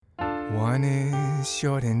One is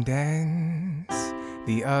short and dense,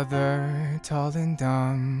 the other tall and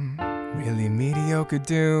dumb. Really mediocre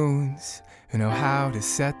dudes who know how to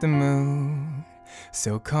set the mood.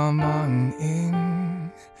 So come on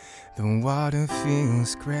in, the water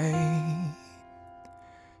feels great.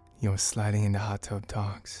 You're sliding into Hot Tub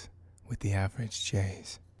Talks with the Average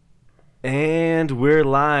Jays. And we're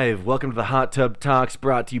live. Welcome to the Hot Tub Talks,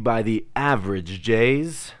 brought to you by the Average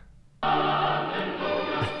Jays.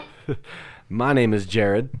 My name is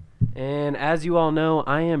Jared. And as you all know,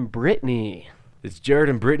 I am Brittany. It's Jared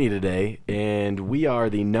and Brittany today, and we are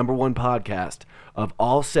the number one podcast of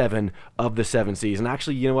all 7 of the 7 seas. And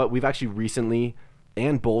actually, you know what? We've actually recently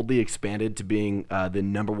and boldly expanded to being the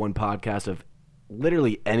number one podcast of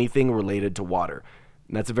literally anything related to water.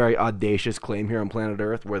 And that's a very audacious claim here on planet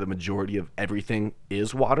Earth, where the majority of everything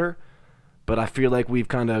is water. But I feel like we've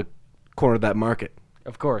kind of cornered that market.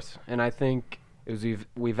 Of course. And I think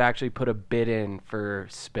we've actually put a bid in for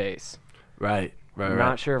space. Right.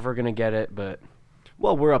 Not sure if we're going to get it, but...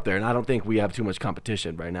 Well, we're up there, and I don't think we have too much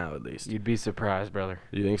competition right now, at least. You'd be surprised, brother.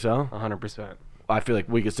 You think so? 100%. I feel like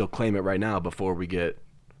we could still claim it right now before we get...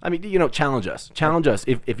 I mean, you know, challenge us. Challenge us.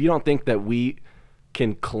 If you don't think that we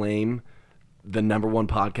can claim the number one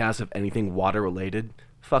podcast of anything water-related,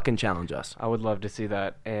 fucking challenge us. I would love to see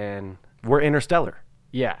that, and... We're interstellar.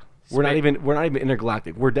 Yeah. We're not even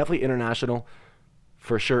intergalactic. We're definitely international.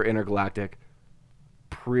 For sure intergalactic.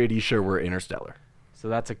 Pretty sure we're interstellar. So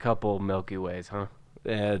that's a couple Milky Ways, huh?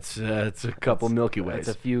 It's a couple Milky Ways. It's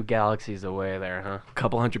a few galaxies away there, huh? A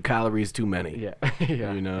couple hundred calories too many. Yeah.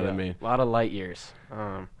 You know what I mean? A lot of light years.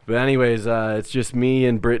 But anyways, it's just me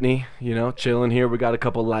and Brittany, you know, chilling here. We got a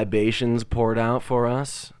couple libations poured out for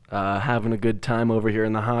us. Having a good time over here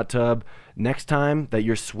in the hot tub. Next time that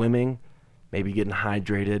you're swimming, maybe getting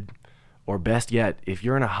hydrated, or best yet, if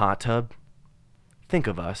you're in a hot tub, think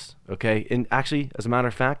of us, okay? And actually, as a matter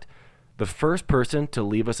of fact, the first person to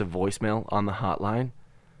leave us a voicemail on the hotline,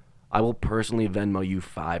 I will personally Venmo you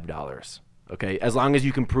 $5, okay? As long as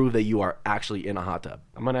you can prove that you are actually in a hot tub.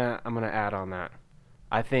 I'm gonna add on that.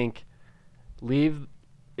 I think can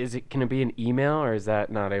it be an email, or is that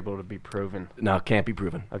not able to be proven? No, it can't be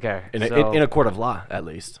proven. Okay. In a court of law, at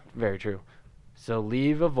least. Very true. So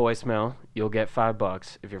leave a voicemail. You'll get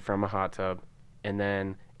 $5 if you're from a hot tub. And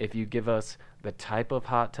then if you give us the type of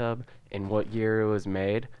hot tub and what year it was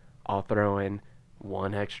made, I'll throw in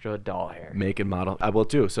one extra doll hair. Make and model. I will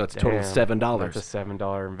too. So that's a total of $7. That's a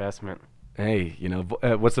 $7 investment. Hey, you know,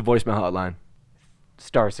 what's the voicemail hotline?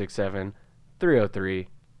 *67 303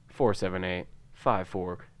 478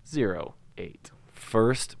 5408.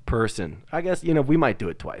 First person. I guess, you know, we might do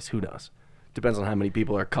it twice. Who knows? Depends on how many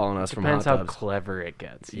people are calling us from hot tubs. Depends how clever it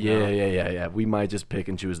gets. Yeah. We might just pick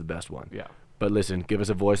and choose the best one. Yeah. But listen, give us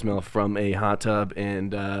a voicemail from a hot tub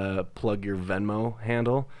and plug your Venmo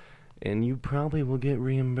handle, and you probably will get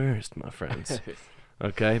reimbursed, my friends.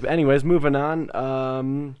 Okay. But anyways, moving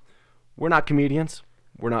on. We're not comedians.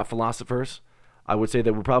 We're not philosophers. I would say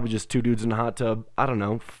that we're probably just two dudes in a hot tub, I don't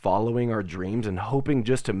know, following our dreams and hoping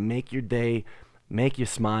just to make your day, make you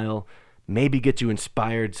smile, maybe get you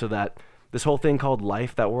inspired so that this whole thing called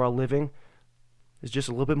life that we're all living is just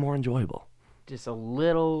a little bit more enjoyable. Just a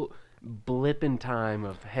little blip in time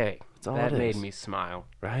of, hey, that made me smile.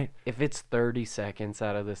 Right? If it's 30 seconds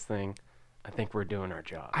out of this thing, I think we're doing our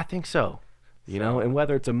job. I think so. You know, and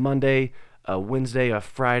whether it's a Monday, a Wednesday, a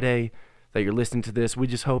Friday that you're listening to this, we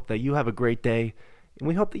just hope that you have a great day, and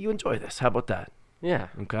we hope that you enjoy this. How about that? Yeah.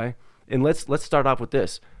 Okay? And let's start off with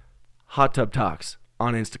this. Hot Tub Talks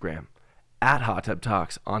on Instagram, at Hot Tub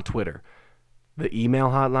Talks on Twitter. The email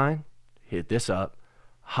hotline, hit this up,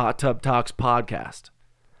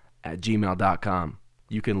 hottubtalkspodcast@gmail.com.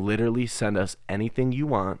 You can literally send us anything you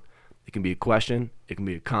want. It can be a question, it can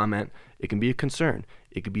be a comment, it can be a concern,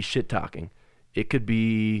 it could be shit talking, it could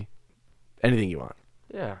be anything you want.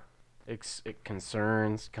 Yeah. It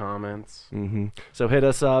concerns, comments. Mm-hmm. So hit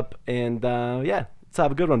us up, and let's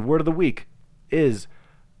have a good one. Word of the week is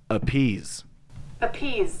appease.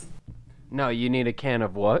 Appease. No, you need a can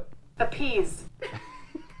of what? Appease.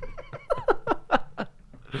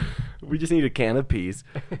 We just need a can of peas.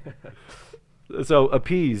 So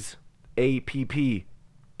appease, APPEASE,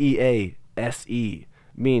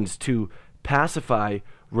 means to pacify,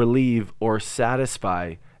 relieve, or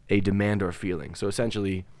satisfy a demand or feeling. So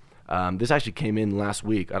essentially, this actually came in last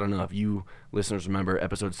week. I don't know if you listeners remember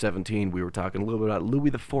episode 17. We were talking a little bit about Louis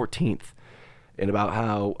XIV and about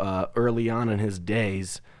how early on in his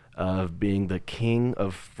days of being the king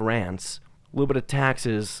of France, a little bit of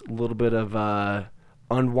taxes, a little bit of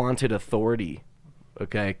unwanted authority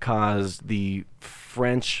okay, caused the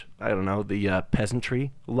French, I don't know, the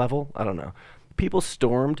peasantry level, I don't know. People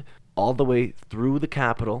stormed all the way through the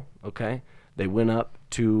Capitol, okay? They went up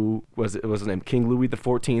to, was his name King Louis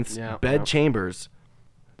XIV's bed chambers.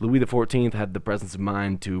 Louis XIV had the presence of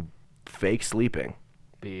mind to fake sleeping.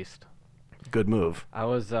 Beast. Good move. I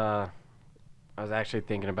was actually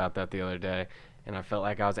thinking about that the other day, and I felt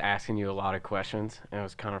like I was asking you a lot of questions, and it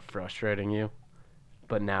was kind of frustrating you.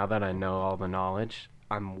 But now that I know all the knowledge,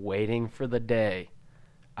 I'm waiting for the day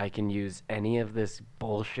I can use any of this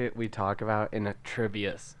bullshit we talk about in a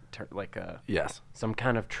Yes. some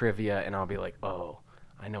kind of trivia, and I'll be like, oh,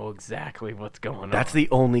 I know exactly what's going on. That's the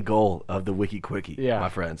only goal of the Wiki Quickie, my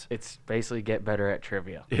friends. It's basically get better at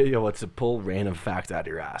trivia. It's to pull random facts out of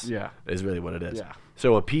your ass. Yeah. Is really what it is. Yeah.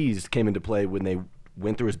 So appeased came into play when they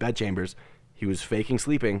went through his bedchambers. He was faking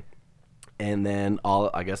sleeping, and then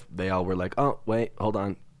I guess they all were like, oh, wait, hold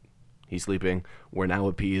on. He's sleeping. We're now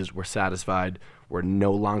appeased. We're satisfied. We're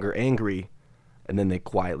no longer angry. And then they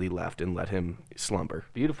quietly left and let him slumber.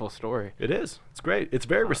 Beautiful story. It is. It's great. It's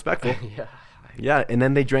very respectful. Yeah. Yeah, and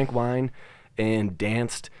then they drank wine and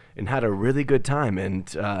danced and had a really good time.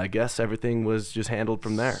 And I guess everything was just handled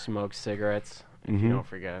from there. Smoked cigarettes, if you don't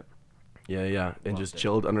forget. Yeah. And Loved just it.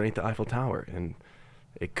 chilled underneath the Eiffel Tower. And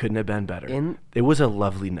it couldn't have been better. In It was a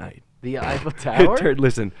lovely night. the Eiffel Tower?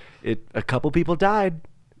 Listen, a couple people died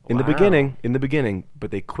in the beginning,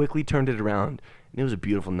 but they quickly turned it around. And it was a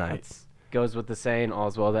beautiful night. Goes with the saying,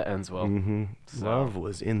 all's well that ends well. Mm-hmm. So- Love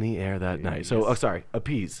was in the air that night. So,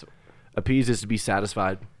 appease. Appease is to be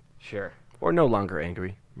satisfied Sure. or no longer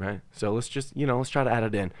angry, right? So let's just, let's try to add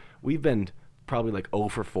it in. We've been probably like 0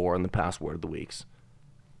 for 4 in the past word of the weeks.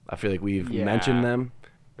 I feel like we've mentioned them.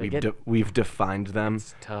 We've defined them,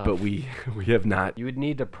 It's tough. but we have not. You would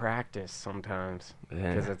need to practice sometimes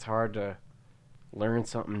because Yeah. it's hard to learn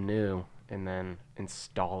something new and then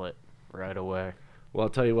install it right away. Well, I'll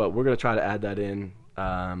tell you what, we're going to try to add that in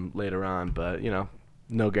later on, but,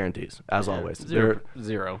 no guarantees, as always.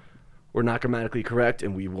 Zero. We're not grammatically correct,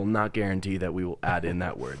 and we will not guarantee that we will add in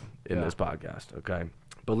that word in this podcast, okay?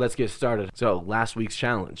 But let's get started. So last week's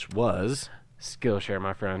challenge was... Skillshare,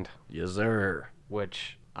 my friend, Yes, sir.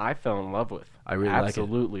 which I fell in love with. I really like it.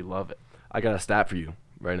 Absolutely love it. I got a stat for you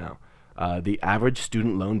right now. The average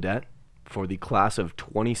student loan debt for the class of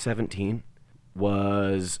 2017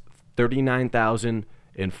 was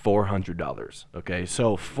 $39,400. Okay,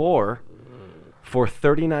 so for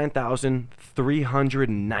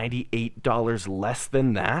 $39,398 less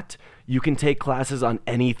than that, you can take classes on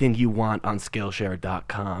anything you want on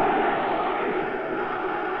Skillshare.com.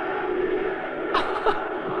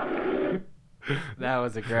 That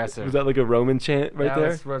was aggressive. Was that like a Roman chant right that there?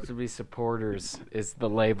 was supposed to be supporters is the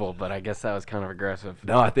label, but I guess that was kind of aggressive.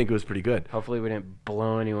 No, I think it was pretty good. Hopefully we didn't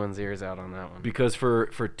blow anyone's ears out on that one. Because for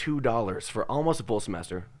 $2 for almost a full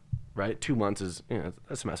semester, right? 2 months is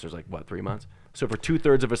a semester's like what, 3 months? So for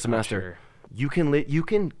 2/3 of a semester, you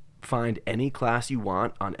can find any class you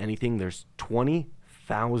want on anything. There's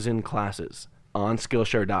 20,000 classes on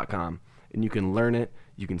Skillshare.com, and you can learn it.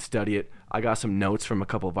 You can study it. I got some notes from a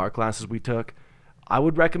couple of our classes we took. I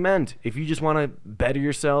would recommend if you just want to better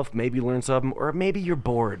yourself, maybe learn something, or maybe you're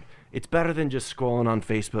bored. It's better than just scrolling on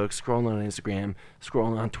Facebook, scrolling on Instagram,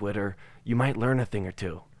 scrolling on Twitter. You might learn a thing or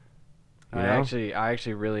two. I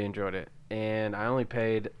actually really enjoyed it, and I only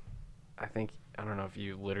paid, I don't know if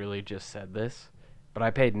you literally just said this, but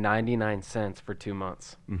I paid 99 cents for 2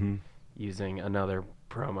 months using another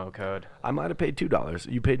promo code. I might have paid $2.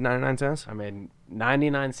 You paid 99 cents? I made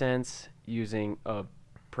 99 cents using a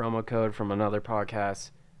promo code from another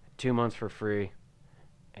podcast, 2 months for free,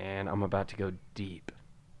 and I'm about to go deep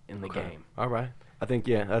in the game. All right. I think,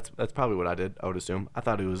 that's probably what I did, I would assume. I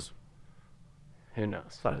thought it was Who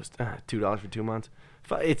knows? $2 for 2 months.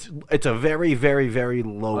 It's a very, very, very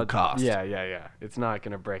low cost. Yeah. It's not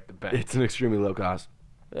going to break the bank. It's an extremely low cost.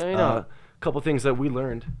 A Couple things that we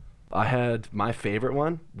learned. I had my favorite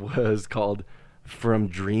one was called From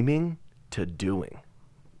Dreaming to Doing.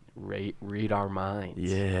 Read our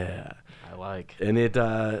minds. Yeah. I like. And it,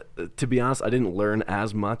 to be honest, I didn't learn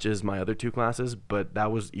as much as my other 2 classes, but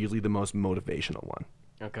that was easily the most motivational one.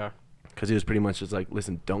 Okay. Because it was pretty much just like,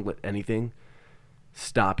 listen, don't let anything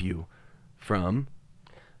stop you from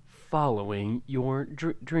Following your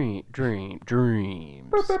dreams.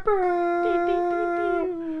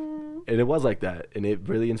 And it was like that, and it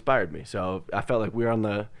really inspired me. So I felt like we were on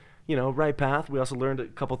the, right path. We also learned a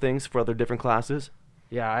couple things for other different classes.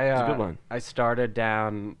 Yeah, It's a good one. I started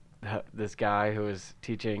down this guy who was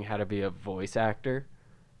teaching how to be a voice actor,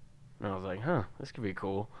 and I was like, this could be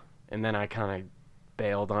cool. And then I kind of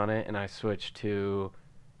bailed on it, and I switched to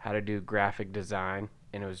how to do graphic design,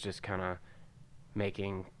 and it was just kind of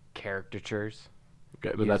making caricatures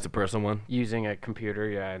Okay, but that's a personal one. using a computer.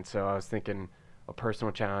 Yeah, and so I was thinking a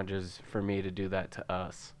personal challenge is for me to do that to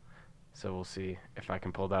us. So we'll see if I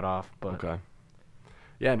can pull that off. But Okay.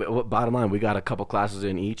 Yeah, but bottom line, we got a couple classes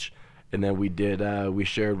in each, and then we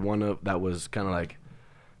shared one of that was kind of like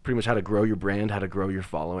pretty much how to grow your brand, how to grow your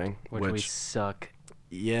following, which we suck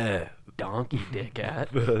yeah, donkey dick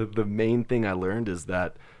at. the main thing I learned is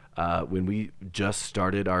that when we just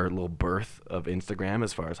started our little birth of Instagram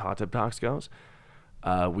as far as Hot Tub Talks goes,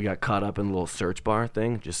 we got caught up in the little search bar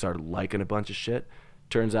thing, just started liking a bunch of shit.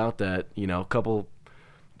 Turns out that, a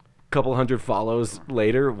couple hundred follows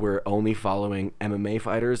later, we're only following MMA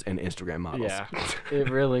fighters and Instagram models. Yeah, it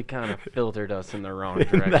really kind of filtered us in the wrong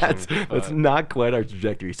direction. that's but not quite our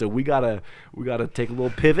trajectory. So we gotta take a little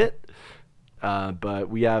pivot. But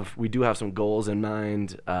we do have some goals in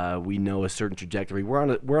mind. We know a certain trajectory. We're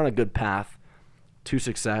on a good path to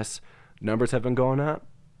success. Numbers have been going up.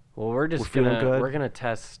 well, we're feeling good. we're gonna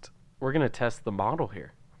test the model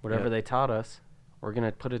here. Whatever Yeah. they taught us, we're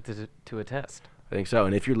gonna put it to a test. I think so.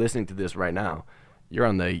 And if you're listening to this right now,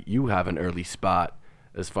 you have an early spot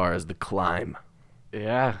as far as the climb.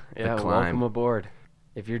 Yeah, climb. welcome aboard.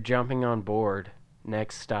 If you're jumping on board,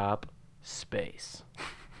 next stop, space.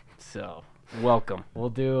 So, welcome. We'll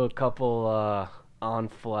do a couple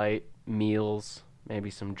on-flight meals, maybe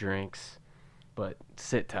some drinks, but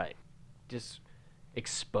sit tight. Just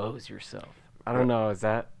expose yourself. I don't know, is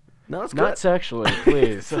that... No, it's Not sexually,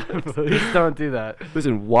 please. Please don't do that.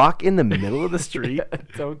 Listen, walk in the middle of the street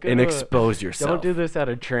Don't go and to- expose yourself. Don't do this at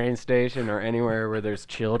a train station or anywhere where there's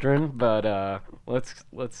children, but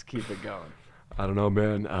let's keep it going. I don't know,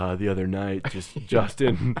 man. The other night,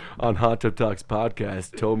 Justin on Hot Tub Talks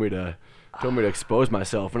podcast told me to expose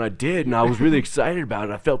myself, and I did, and I was really excited about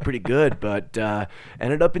it. I felt pretty good, but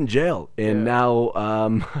ended up in jail, and now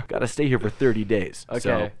got to stay here for 30 days.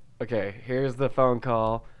 Okay. Okay, here's the phone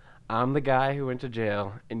call. I'm the guy who went to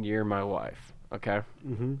jail, and you're my wife. Okay.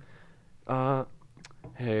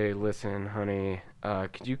 Hey, listen, honey.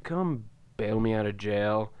 Could you come bail me out of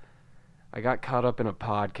jail? I got caught up in a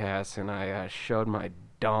podcast, and I showed my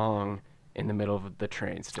dong in the middle of the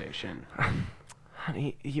train station.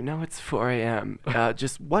 Honey, it's 4 a.m.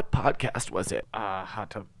 Just what podcast was it? Hot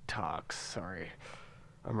Tub Talks. Sorry,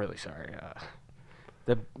 I'm really sorry.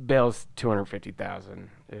 The bail's $250,000.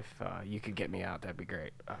 If you could get me out, that'd be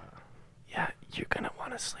great. Yeah, you're gonna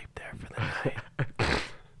want to sleep there for the night.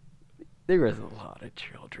 There was a lot of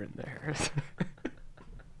children there.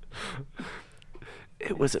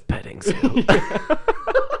 It was a petting zoo.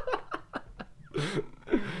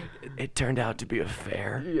 It turned out to be a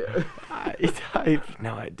fair. Yeah. I have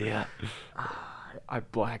no idea. I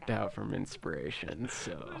blacked out from inspiration,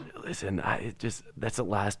 so. Listen, that's the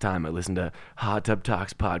last time I listened to Hot Tub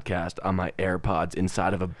Talks podcast on my AirPods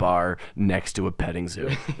inside of a bar next to a petting zoo.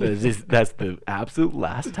 That's the absolute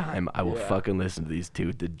last time I will fucking listen to these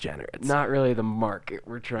two degenerates. Not really the market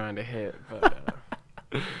we're trying to hit, but.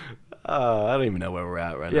 I don't even know where we're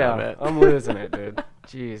at right now, man. I'm losing it, dude.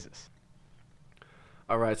 Jesus.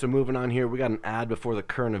 All right, so moving on here, we got an ad before the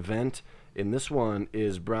current event. And this one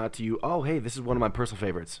is brought to you. Oh, hey, this is one of my personal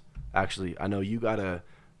favorites. Actually, I know you got a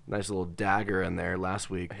nice little dagger in there last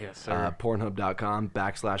week. Yes, sir.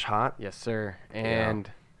 Pornhub.com/hot. Yes, sir. And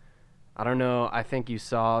I don't know, I think you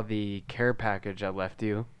saw the care package I left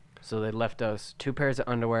you. So they left us 2 pairs of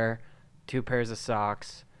underwear, 2 pairs of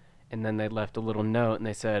socks, and then they left a little note and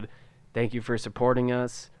they said, "Thank you for supporting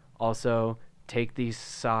us. Also, take these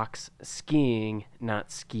socks skiing,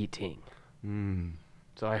 not skeeting."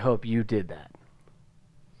 So I hope you did that.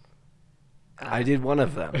 I did one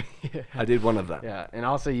of them. I did one of them. Yeah, and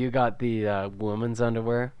also you got the woman's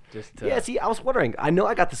underwear. Just to, Yeah, see, I was wondering. I know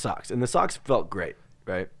I got the socks, and the socks felt great,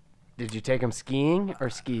 right? Did you take them skiing or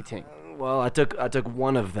skeeting? Well, I took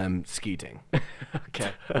one of them skeeting.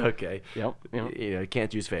 Okay. Okay. Yep. You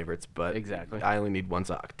can't choose favorites, but Exactly. I only need one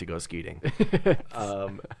sock to go skeeting.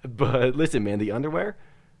 But listen, man, the underwear,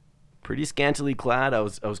 pretty scantily clad. I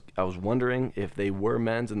was wondering if they were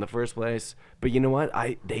men's in the first place, but you know what?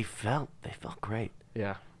 They felt great.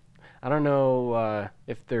 Yeah. I don't know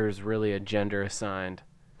if there's really a gender assigned.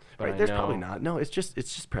 But Right? I There's know, probably not. No, it's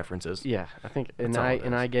just preferences. Yeah, I think, and That's all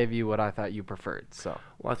it I is. gave you what I thought you preferred. So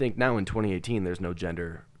Well, I think now in 2018, there's no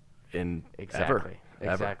gender in exactly,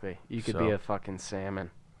 ever. exactly. You could be So- a fucking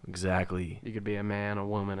salmon. Exactly. You could be a man, a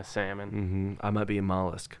woman, a salmon, I might be a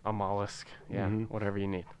mollusk. a mollusk. Yeah, whatever you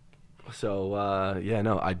need. So yeah,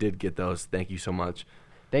 no, I did get those. Thank you so much.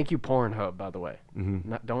 Thank you, Pornhub, by the way.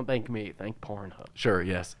 Don't thank me. Thank Pornhub. Sure,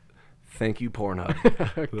 yes. Thank you,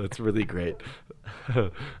 Pornhub. That's really great.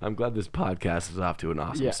 I'm glad this podcast is off to an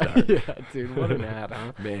awesome start. Yeah, dude, what an ad,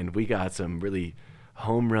 huh? Man, we got some really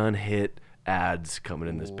home run hit ads coming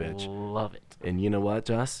in this bitch. Love it. And you know what,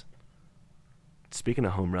 Joss? Speaking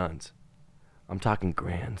of home runs, I'm talking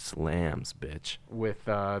grand slams, bitch. With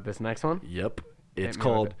this next one? Yep. Hit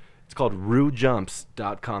me with It's called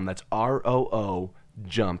roojumps.com. That's ROO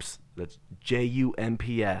jumps. That's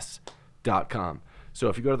JUMPS.com. So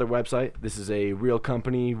if you go to their website, this is a real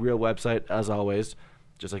company, real website, as always,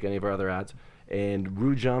 just like any of our other ads. And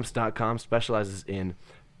roojumps.com specializes in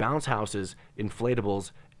bounce houses,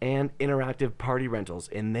 inflatables, and interactive party rentals.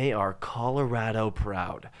 And they are Colorado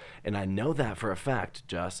proud. And I know that for a fact,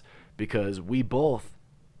 Jess, because we both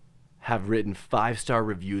have written 5-star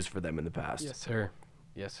reviews for them in the past. Yes, sir.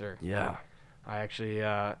 Yes, sir. Yeah. I actually,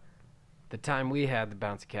 the time we had the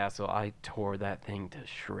bouncy castle, I tore that thing to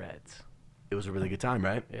shreds. It was a really good time,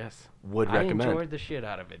 right? Yes. Would recommend. I enjoyed the shit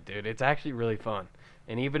out of it, dude. It's actually really fun.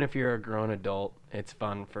 And even if you're a grown adult, it's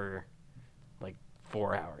fun for like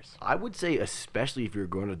 4 hours. I would say, especially if you're a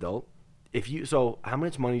grown adult, so how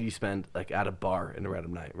much money do you spend like at a bar in a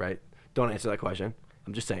random night, right? Don't answer that question.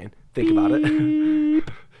 I'm just saying. Think about it.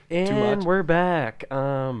 And much? we're back.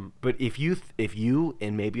 But if you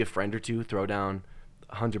and maybe a friend or two throw down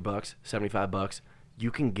 $100, $75,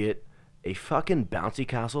 you can get a fucking bouncy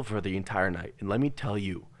castle for the entire night. And let me tell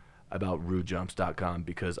you about roojumps.com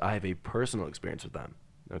because I have a personal experience with them.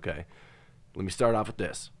 Okay, let me start off with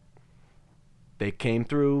this. They came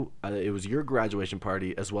through. It was your graduation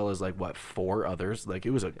party as well as like 4 others. Like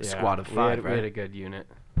it was a squad of 5, right? We had a good unit.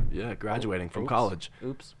 Yeah, graduating from Oops. college.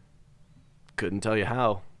 Oops. Couldn't tell you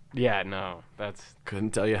how. Yeah, no, Couldn't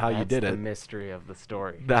tell you how you did the it. mystery of the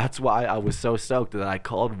story. That's why I was so stoked that I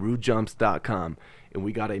called roojumps.com and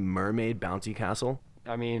we got a mermaid bouncy castle.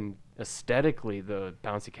 I mean, aesthetically, the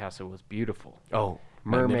bouncy castle was beautiful. Oh,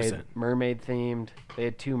 magnificent. Mermaid themed. They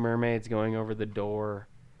had 2 mermaids going over the door.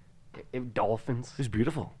 Dolphins. It was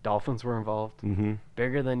beautiful. Dolphins were involved. Mm-hmm.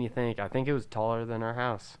 Bigger than you think. I think it was taller than our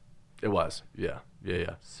house. It was. Yeah.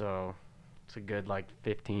 So it's a good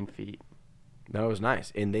 15 feet. No, it was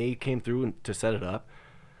nice. And they came through to set it up.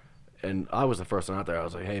 And I was the first one out there. I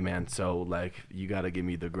was like, hey, man, so, you got to give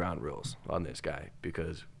me the ground rules on this guy.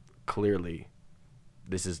 Because clearly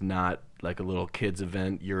this is not like a little kid's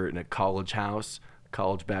event. You're in a college house,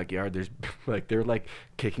 college backyard. There's, they're,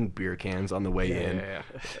 kicking beer cans on the way in. Yeah.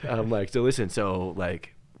 I'm like, so listen,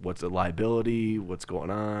 what's the liability? What's going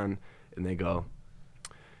on? And they go,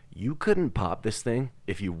 you couldn't pop this thing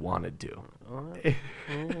if you wanted to.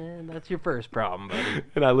 That's your first problem, buddy.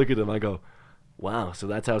 And I look at them, I go, wow, so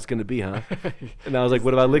that's how it's going to be, huh? And I was like,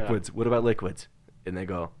 what about liquids? What about liquids? And they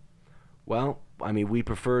go, well, I mean, we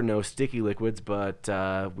prefer no sticky liquids, but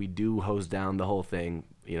we do hose down the whole thing,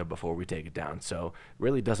 before we take it down. So it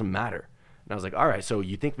really doesn't matter. And I was like, all right, so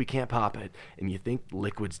you think we can't pop it, and you think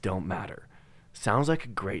liquids don't matter. Sounds like a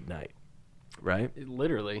great night, right?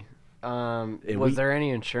 Literally. Was there any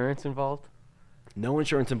insurance involved? No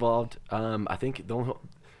insurance involved. I think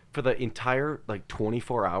for the entire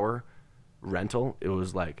 24-hour rental, it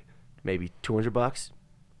was maybe $200,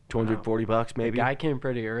 $240 maybe. The guy came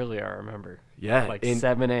pretty early, I remember. Yeah,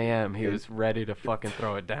 7 a.m. He was ready to fucking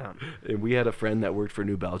throw it down. And we had a friend that worked for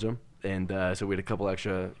New Belgium, and so we had a couple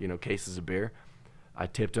extra, cases of beer. I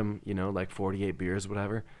tipped them, 48 beers,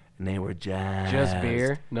 whatever, and they were jazzed. Just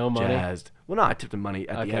beer? No money? Jazzed. Well, no, I tipped them money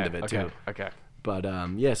at the end of it, too. Okay. But,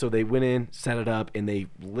 yeah, so they went in, set it up, and they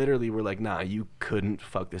literally were like, nah, you couldn't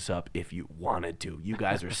fuck this up if you wanted to. You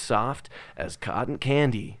guys are soft as cotton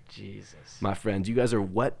candy. Jesus. My friends, you guys are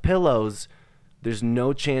wet pillows. There's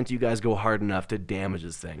no chance you guys go hard enough to damage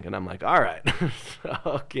this thing. And I'm like, all right.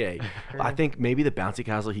 Okay. I think maybe the bouncy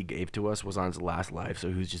castle he gave to us was on his last life, so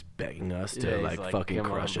he was just begging us to, fucking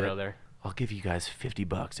crush it. Brother. I'll give you guys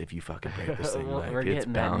 $50 if you fucking break this thing. We're it's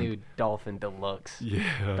getting bound. that new Dolphin Deluxe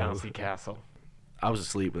bouncy castle. I was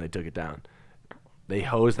asleep when they took it down. They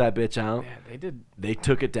hosed that bitch out. Yeah, they did. They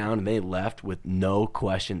took it down and they left with no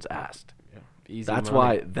questions asked. Yeah. Easy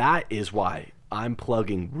That is why I'm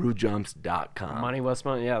plugging roojumps.com. Money West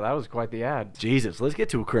Mountain. Yeah, that was quite the ad. Jesus, let's get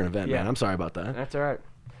to a current event, Yeah. man. I'm sorry about that. That's all right.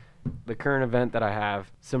 The current event that I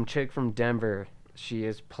have, some chick from Denver, she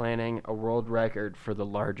is planning a world record for the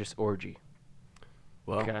largest orgy.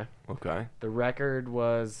 Well, okay. The record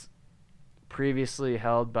was previously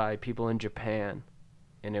held by people in Japan,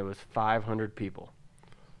 and it was 500 people.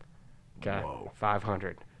 Okay, Whoa.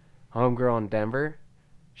 500. Homegirl in Denver,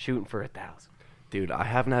 shooting for 1,000. Dude, I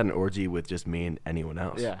haven't had an orgy with just me and anyone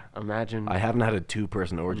else. Yeah, imagine. I haven't had a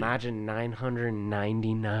 2-person orgy. Imagine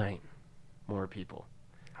 999 more people.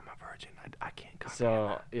 I'm a virgin. I can't come.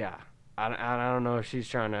 So yeah, I don't know if she's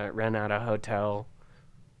trying to rent out a hotel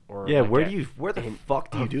or Yeah, like where the in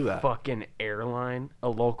fuck do you do that? fucking airline, a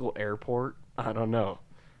local airport. I don't know.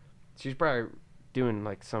 She's probably doing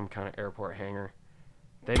like some kind of airport hangar.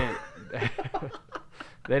 They didn't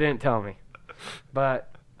they didn't tell me.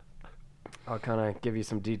 But I'll kind of give you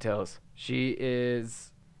some details. She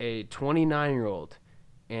is a 29-year-old,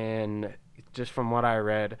 and just from what I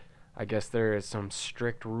read, I guess there is some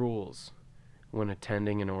strict rules when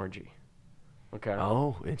attending an orgy. Okay.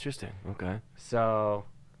 Oh, interesting. Okay. So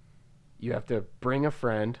you have to bring a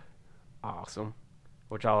friend. Awesome.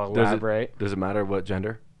 Which I'll Does elaborate. it matter what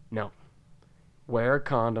gender? No. Wear a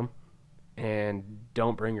condom and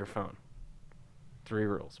don't bring your phone. 3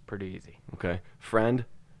 rules. Pretty easy. Okay. Friend,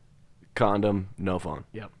 condom, no phone.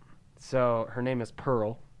 Yep. So her name is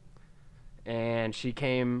Pearl, and she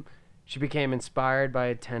became inspired by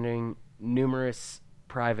attending numerous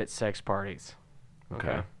private sex parties.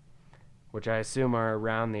 Okay. Which I assume are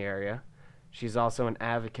around the area. She's also an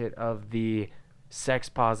advocate of the sex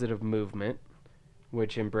positive movement,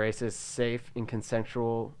 which embraces safe and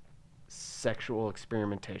consensual sexual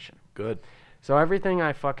experimentation. Good. So everything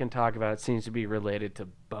I fucking talk about seems to be related to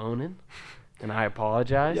boning, and I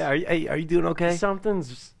apologize. Yeah. Are you doing okay?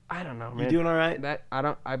 Something's, I don't know, man. You doing all right?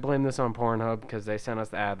 I blame this on Pornhub because they sent us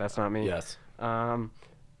the ad. That's not me. Yes.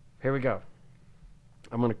 Here we go.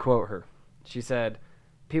 I'm going to quote her. She said,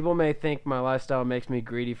 "People may think my lifestyle makes me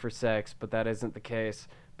greedy for sex, but that isn't the case.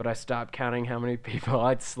 But I stopped counting how many people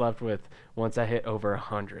I'd slept with once I hit over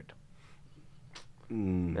 100.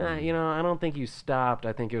 I don't think you stopped.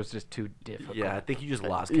 I think it was just too difficult. Yeah, I think you just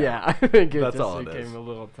lost count. Yeah, I think That's it all just it became is. a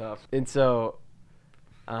little tough. And so,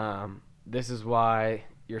 this is why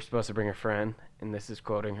you're supposed to bring a friend, and this is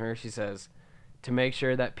quoting her. She says, "To make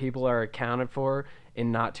sure that people are accounted for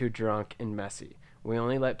and not too drunk and messy. We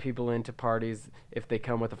only let people into parties if they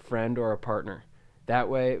come with a friend or a partner. That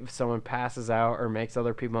way, if someone passes out or makes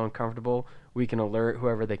other people uncomfortable, we can alert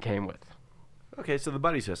whoever they came with." Okay, so the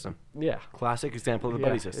buddy system. Yeah. Classic example of the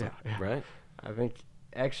buddy Yeah, system, yeah. right? I think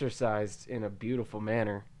exercised in a beautiful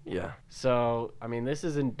manner. Yeah. So, I mean, this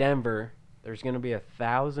is in Denver. There's going to be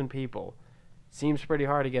 1,000 people. Seems pretty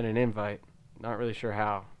hard to get an invite. Not really sure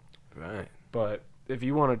how. Right. But if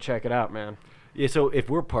you want to check it out, man. Yeah, so if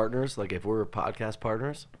we're partners, like if we're podcast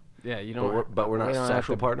partners, Yeah, you But don't. we're- but we're not we don't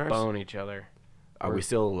sexual have to partners? Bone each other. are we We're-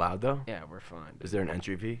 still allowed though? Yeah, we're fine. Is there an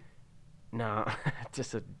entry fee? No,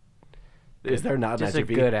 just a Is there not an just a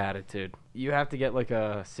entry fee? good attitude. You have to get like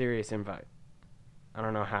a serious invite. I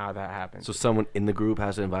don't know how that happens. So someone in the group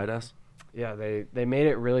has to invite us? Yeah, they made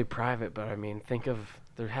it really private, but I mean, think of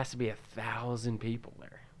there has to be 1,000 people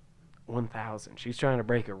there. 1,000. She's trying to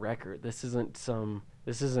break a record. This isn't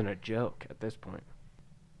a joke at this point.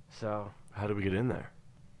 So, How do we get in there?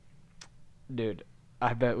 dude,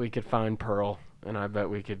 I bet we could find Pearl, and I bet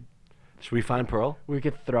we could Should we find Pearl?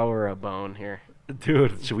 throw her a bone here.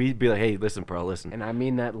 Dude, should we be like, hey, listen, Pearl, listen. And I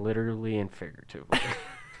mean that literally and figuratively.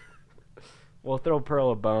 We'll throw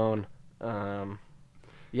Pearl a bone.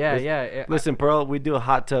 Yeah. Listen, Pearl, we do a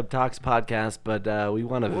Hot Tub Talks podcast, but we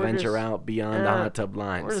want to We're venture just- out beyond the hot tub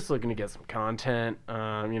lines. We're just looking to get some content.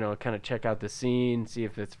 Kind of check out the scene, see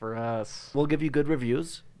if it's for us. We'll give you good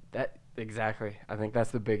reviews. That exactly. I think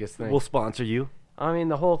that's the biggest thing. We'll sponsor you. I mean,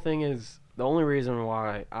 the whole thing is the only reason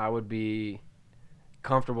why I would be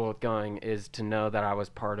comfortable with going is to know that I was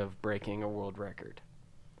part of breaking a world record,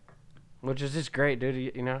 which is just great, dude.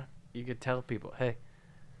 You could tell people, hey,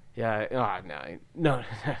 yeah, no,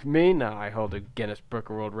 me, no, I hold a Guinness Book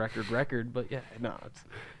of World Record, but yeah, no, it's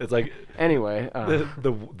It's like anyway.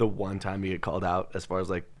 the one time you get called out as far as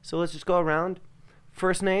like, so let's just go around.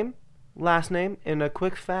 First name, last name, and a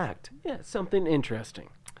quick fact. Yeah, something interesting.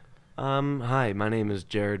 Hi, my name is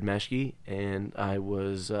Jared Meshke, and I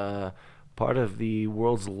was part of the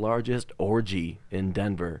world's largest orgy in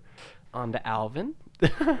Denver. On to Alvin.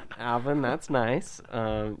 Alvin, that's nice.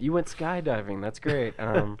 You went skydiving. That's great.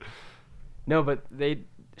 No, but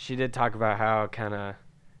she did talk about how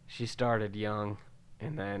she started young,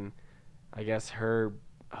 and then I guess her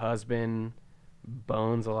husband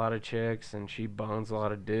bones a lot of chicks, and she bones a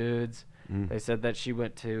lot of dudes. They said that she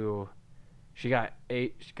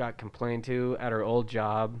got complained to at her old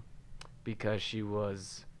job because she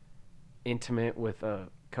was intimate with a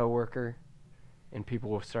coworker, and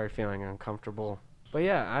people started feeling uncomfortable. But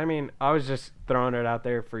yeah, I mean, I was just throwing it out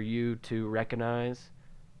there for you to recognize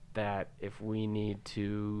that if we need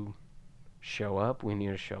to show up, we need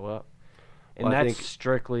to show up. And Well, I that's think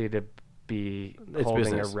strictly to be it's holding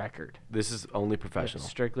business. a record. This is only It's professional.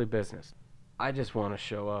 strictly business. I just want to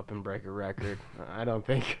show up and break a record. I don't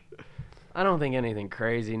think anything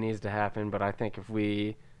crazy needs to happen, but I think if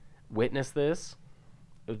we witness this,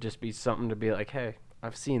 it would just be something to be like, hey,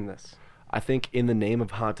 I've seen this. I think in the name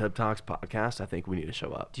of Hot Tub Talks podcast, I think we need to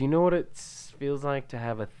show up. Do you know what it feels like to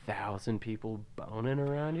have 1,000 people boning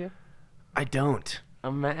around you? I don't.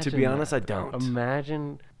 Imagine. To be honest, that, I don't.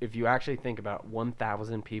 Imagine if you actually think about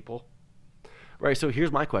 1,000 people. Right, so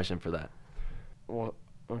here's my question for that. Well,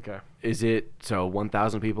 okay. Is it, so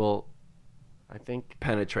 1,000 people I think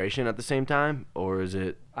penetration at the same time? Or is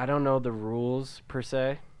it... I don't know the rules per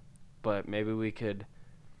se, but maybe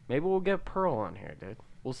we'll get Pearl on here, dude.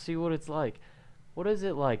 We'll see what it's like. What is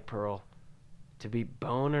it like, Pearl, to be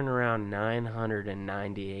boning around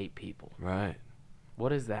 998 people? Right.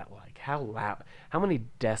 What is that like? How loud? How many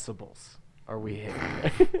decibels are we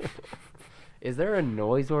hitting? Is there a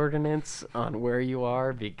noise ordinance on where you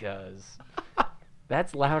are? Because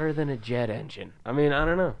that's louder than a jet engine. I mean, I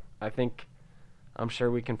don't know. I'm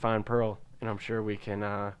sure we can find Pearl, and I'm sure we can,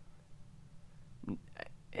 I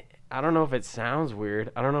don't know if it sounds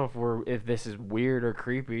weird. I don't know if this is weird or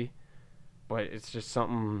creepy, but it's just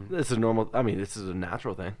something. This is normal. I mean, this is a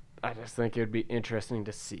natural thing. I just think it would be interesting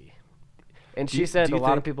to see. And Do she you- said do a you lot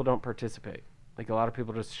of think- people don't participate. Like, a lot of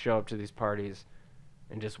people just show up to these parties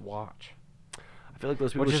and just watch, I feel like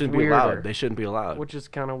those people Which is shouldn't be allowed. weirder. They shouldn't be allowed. which is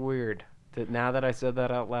kind of weird. Now that I said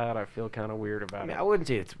that out loud, I feel kind of weird I about mean, it. I wouldn't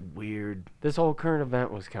say it's weird. This whole current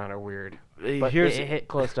event was kind of weird. But Here's it hit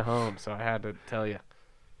close to home, so I had to tell you.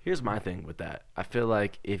 here's my thing with that. I feel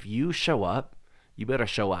like if you show up, you better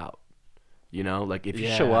show out. You know, like if you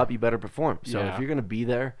show Yeah. up, you better perform. So Yeah. if you're gonna be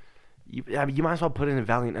there, I mean, you might as well put in a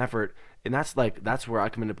valiant effort. And that's where I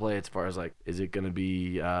come into play as far as like, is it gonna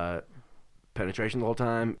be penetration the whole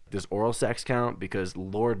time? Does oral sex count? Because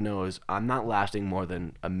Lord knows I'm not lasting more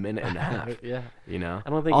than a minute and a half. Yeah. You know, I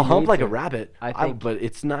don't think I'll you hump need like to. a rabbit. I think- but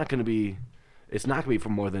it's not gonna be for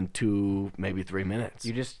more than 2, maybe 3 minutes.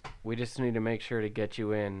 We just need to make sure to get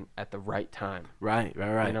you in at the right time. Right. You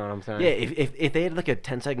know what I'm saying? Yeah, if they had like a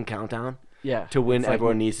 10-second countdown Yeah. to when It's like-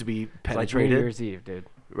 everyone needs to be it's like New penetrated, Year's Eve, dude.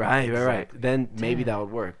 right, Exactly. then maybe 10, that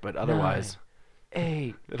would work. But otherwise,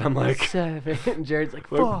 8, and I'm like, 7. And Jared's like,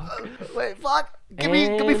 fuck. wait, fuck, give me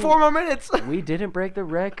And 4 more minutes. We didn't break the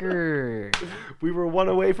record. We were 1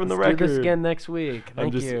 away from the Let's record. do this again next week.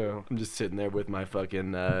 Thank you. I'm just sitting there with my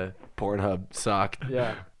fucking Pornhub sock.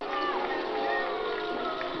 Yeah.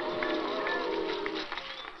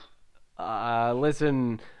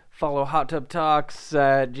 Listen, follow Hot Tub Talks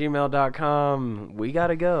at gmail.com. We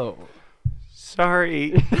gotta go.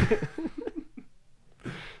 Sorry.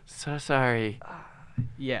 So sorry.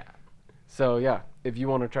 Yeah. So, yeah, if you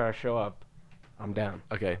want to try to show up, I'm down.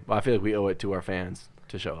 Okay, well, I feel like we owe it to our fans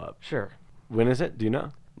to show up. Sure. When is it? Do you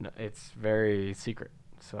know? No, it's very secret.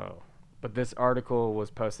 So, but this article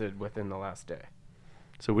was posted within the last day.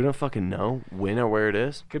 So we don't fucking know when or where it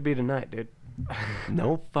is? Could be tonight, dude.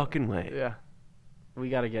 No fucking way. Yeah. We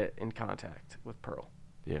got to get in contact with Pearl.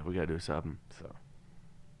 Yeah, we gotta do something. So,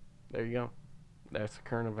 there you go. That's a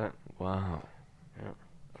current event. Wow. Yeah.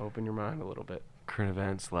 Open your mind a little bit. Current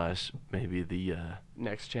event / maybe the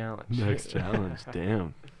Next challenge. next challenge.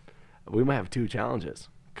 Damn. We might have 2 challenges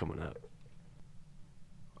coming up.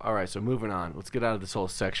 All right, so moving on. Let's get out of this whole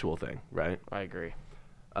sexual thing, right? I agree.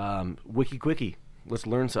 Wiki quickie. Let's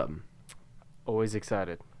learn something. Always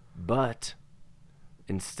excited. But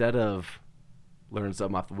instead of learning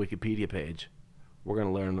something off the Wikipedia page, we're going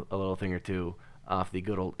to learn a little thing or two off the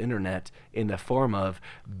good old internet in the form of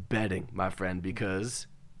betting, my friend, because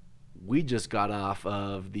we just got off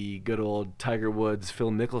of the good old Tiger Woods Phil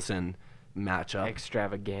Mickelson matchup.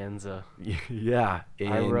 Extravaganza. Yeah,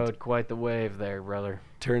 and I rode quite the wave there, brother.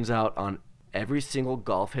 turns out on every single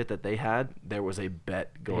golf hit that they had, there was a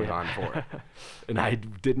bet going Yeah. on for it. And I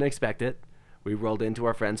didn't expect it. We rolled into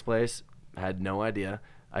our friend's place, had no idea.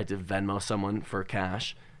 I had to Venmo someone for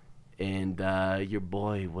cash, and your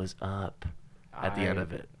boy was up at the end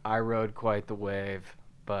of it. I rode quite the wave,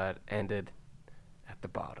 but ended at the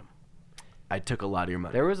bottom. I took a lot of your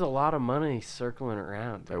money. There was a lot of money circling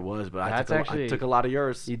around. There was, but That's I actually- took a lot of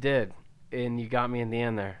yours. You did, and you got me in the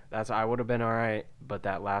end there. I would have been all right, but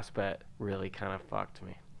that last bet really kind of fucked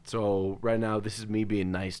me. So right now, this is me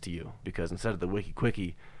being nice to you, because instead of the wiki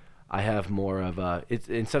quickie, I have more of it's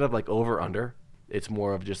instead of like over under, it's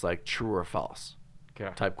more of just like true or false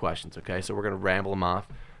Okay. type questions. Okay, so we're gonna ramble them off.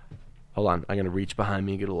 Hold on, I'm gonna reach behind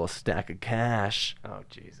me and get a little stack of cash, Oh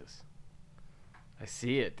Jesus. I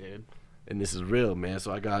see it, dude. and this is real, man.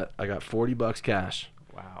 So I got $40 cash.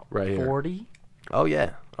 Wow. Right here. 40? Oh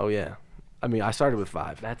yeah. I mean, I started with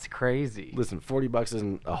 5. That's crazy. Listen, $40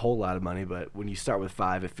 isn't a whole lot of money, but when you start with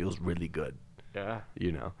 5, it feels really good. Yeah.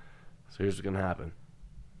 You know. So here's what's gonna happen.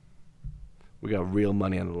 We got real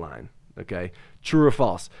money on the line. Okay? True or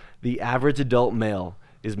false? The average adult male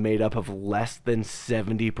is made up of less than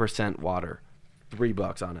 70% water.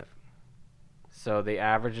 $3 on it. So the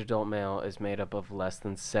average adult male is made up of less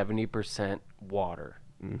than 70% water.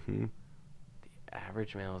 Mm-hmm. The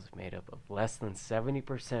average male is made up of less than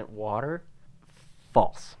 70% water?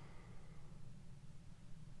 False.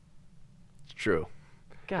 It's true.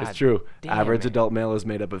 God It's true. damn Average it. adult male is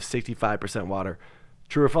made up of 65% water.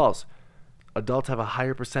 True or false? Adults have a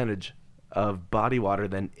higher percentage of body water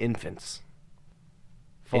than infants.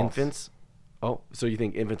 False. Infants? Oh, so you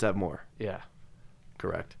think infants have more? Yeah.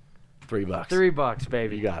 Correct. $3. $3,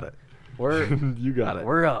 baby. You got it. We're You got it.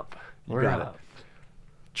 we're up. You We're got it. up.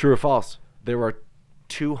 True or false? There are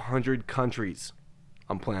 200 countries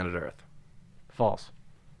on planet Earth. False.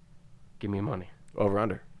 Give me money. Over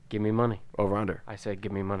under. Give me money. Over under. I said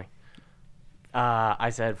give me money. I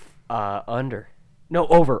said under. No,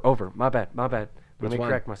 over. My bad. Let Which me one?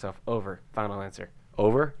 correct myself. Over. Final answer.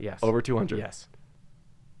 Over? Yes. Over 200. Yes.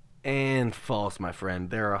 And false, my friend.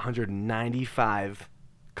 There are 195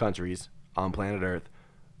 countries on planet Earth.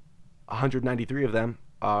 193 of them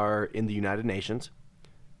are in the United Nations.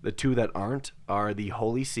 The two that aren't are the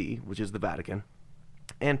Holy See, which is the Vatican,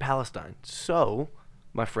 and Palestine. So,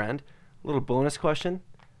 my friend, a little bonus question,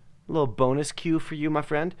 a little bonus cue for you, my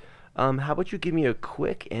friend. How about you give me a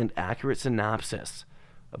quick and accurate synopsis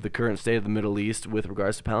of the current state of the Middle East with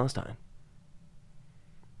regards to Palestine?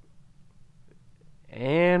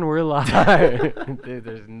 And we're live. Dude,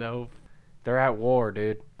 there's no... They're at war,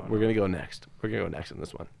 dude. We're going to go next. We're going to go next in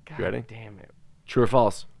this one. God You ready? damn it. True or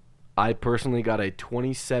false? I personally got a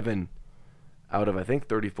 27 out of, I think,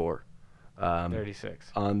 34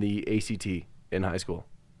 36. on the ACT in high school.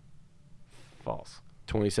 False.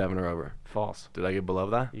 27 or over. False. Did I get below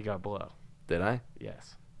that? You got below. Did I?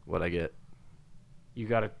 Yes. What'd I get? You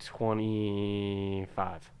got a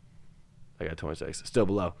 25. I got 26. Still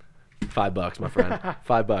below. $5, my friend.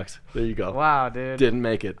 $5. There you go. Wow, dude. Didn't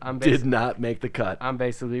make it. I'm Did not make the cut. I'm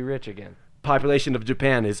basically rich again. Population of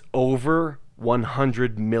Japan is over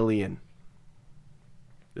 100 million.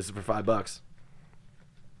 This is for $5.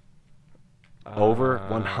 Over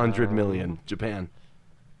 100 million. Japan.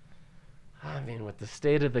 I mean, with the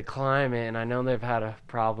state of the climate, and I know they've had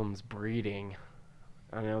problems breeding.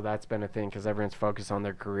 I know that's been a thing because everyone's focused on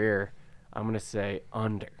their career. I'm going to say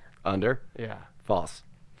under. Under? Yeah. False.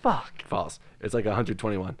 Fuck. False. It's like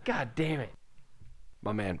 121. God damn it.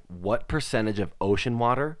 My man, what percentage of ocean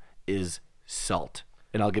water is salt?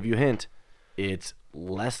 And I'll give you a hint. It's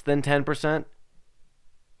less than 10%,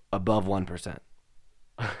 above 1%.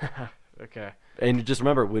 Okay. And just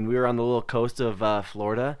remember, when we were on the little coast of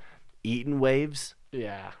Florida, eating waves,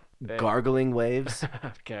 Yeah. gargling waves,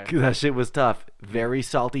 Okay. that shit was tough. Very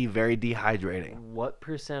salty, very dehydrating. What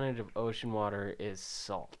percentage of ocean water is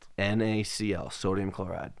salt? NaCl, sodium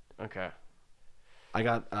chloride. Okay. I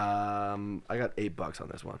got $8 on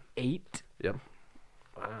this one. 8? Yep,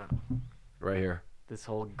 Wow. right here. This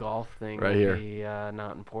whole golf thing Right will here. be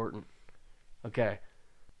not important. Okay.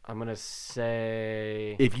 I'm going to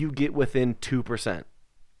say... If you get within 2%,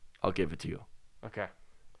 I'll give it to you. Okay.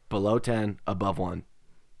 Below 10, above 1.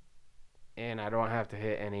 And I don't have to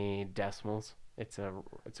hit any decimals. It's a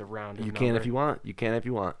rounded You number. can if you want. You can if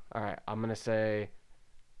you want. All right. I'm going to say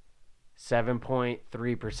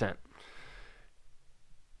 7.3%.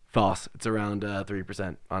 False. It's around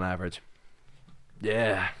 3% on average.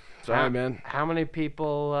 Yeah. Sorry, man. How many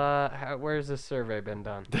people, where's this survey been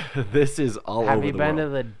done? This is all Have over you the been to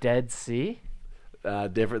world. the Dead Sea?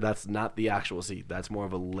 Different. That's not the actual sea. That's more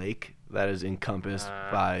of a lake that is encompassed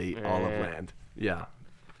by all of eh. land. Yeah.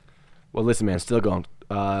 Well, listen, man. Still going.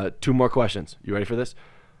 2 more questions. You ready for this?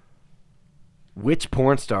 Which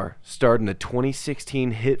porn star starred in the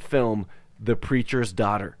 2016 hit film The Preacher's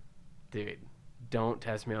Daughter? Dude, don't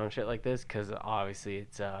test me on shit like this because obviously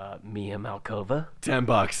it's Mia Malkova. $10.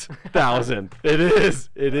 1,000. It is.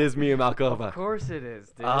 It is Mia Malkova. Of course it is,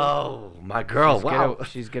 dude. Oh, my girl. She's good Wow.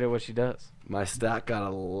 she's good at what she does. My stack got a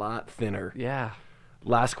lot thinner. Yeah.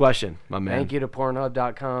 Last question, my man. Thank you to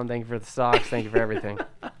Pornhub.com. Thank you for the socks. Thank you for everything.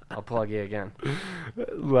 I'll plug you again.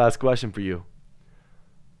 Last question for you.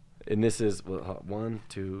 And this is 1,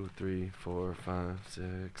 2, 3, 4, 5,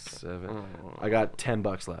 6, 7. I got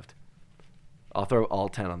 $10 left. I'll throw all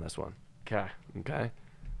 10 on this one. Okay. Okay.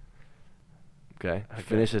 Okay.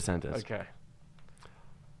 Finish the sentence. Okay.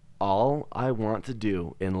 All I want to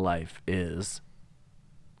do in life is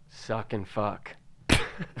Suck and fuck.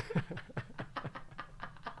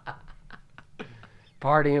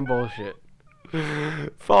 Party and bullshit.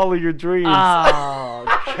 follow your dreams. Oh,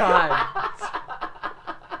 God.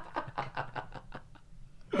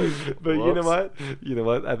 But you know what? You know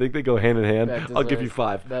what? I think they go hand in hand. That I'll give you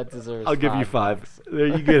deserves- 5. That deserves. I'll give you 5. There,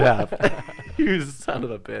 you get half. You son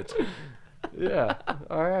of a bitch. Yeah.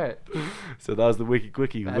 All right. So that was the wiki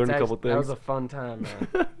quickie. You learned a couple things. That was a fun time, man.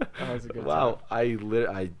 That was a good Wow, time.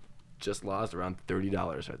 I just lost around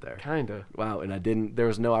 $30 right there. Kinda. Wow, and I didn't. There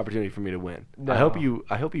was no opportunity for me to win. No. I hope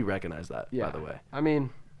you recognize that. Yeah. By the way. I mean,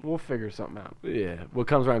 we'll figure something out. Yeah. What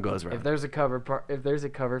comes around goes around. If there's a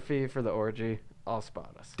cover fee for the orgy, I'll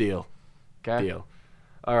spot us. Deal. Okay. Deal.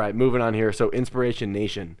 All right, moving on here. So Inspiration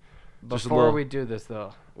Nation. Just a Before little- we do this,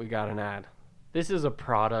 though, we got an ad. This is a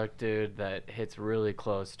product, dude, that hits really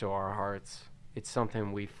close to our hearts. It's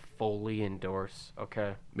something we fully endorse,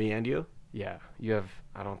 okay? Me and you. Yeah,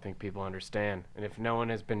 I don't think people understand. And if no one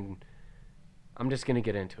has been, I'm just going to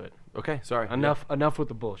get into it. Okay. Sorry. Enough with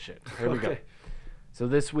the bullshit. Here we go. Okay. So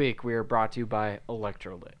this week, we are brought to you by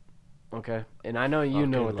Electrolyte, okay? And I know you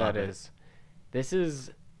know Fucking what that love it. is. This is,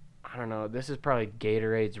 I don't know, this is probably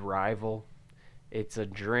Gatorade's rival. It's a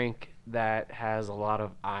drink that has a lot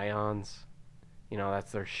of ions. You know,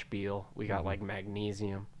 that's their spiel. We got like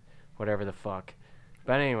magnesium, whatever the fuck.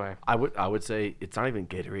 But anyway, I would say it's not even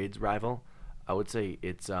Gatorade's rival. I would say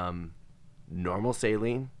it's normal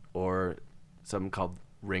saline or something called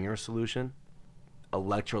Ringer solution.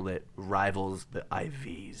 Electrolyte rivals the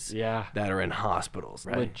IVs yeah, that are in hospitals,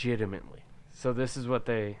 right? legitimately. So this is what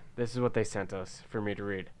they sent us for me to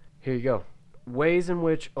read. Here you go. Ways in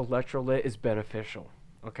which Electrolyte is beneficial.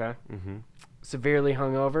 Okay. Mm-hmm. Severely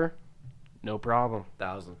hungover, no problem.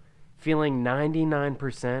 1,000. Feeling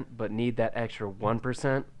 99% but need that extra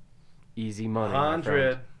 1%, easy money. my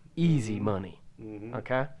friend. Easy money. Mm-hmm.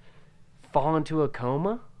 Okay? Fall into a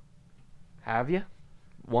coma? Have you?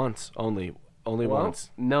 Once only Well,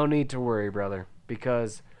 once. No need to worry, brother,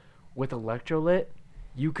 because with Electrolyte,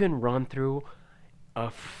 you can run through a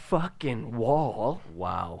fucking wall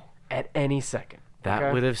Wow. at any second. That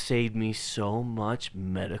okay? would have saved me so much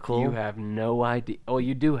medical. You have no idea. Oh,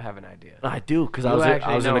 you do have an idea. I do, because I You was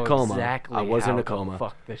actually in a know coma. Exactly I was how in a the coma.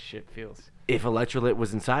 fuck this shit feels. If Electrolyte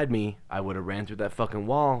was inside me, I would have ran through that fucking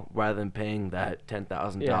wall rather than paying that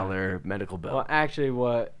 $10,000 medical bill. Well, actually,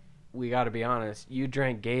 what we got to be honest, you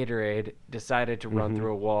drank Gatorade, decided to run Mhm.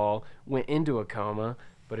 through a wall, went into a coma.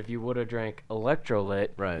 But if you would have drank Electrolyte,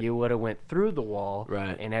 Right. you would have went through the wall,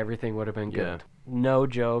 Right. and everything would have been Yeah. good. No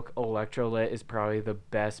joke, Electrolyte is probably the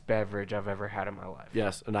best beverage I've ever had in my life.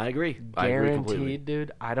 Yes, and I agree. I agree completely. Guaranteed,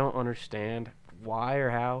 dude. I don't understand why or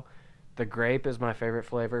how. The grape is my favorite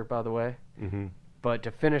flavor, by the way. Mm-hmm. But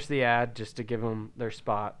to finish the ad, just to give them their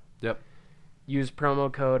spot, Yep. use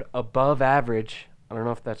promo code above average. I don't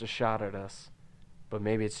know if that's a shot at us, but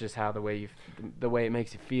maybe it's just how the way it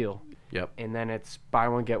makes you feel. Yep. And then it's buy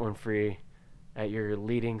one get one free at your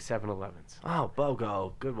leading 7-Elevens. Oh,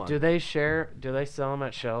 BOGO. Good one. Do they sell them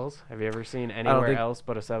at Shells? Have you ever seen anywhere think- else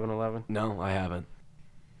but a 7-Eleven? No, I haven't.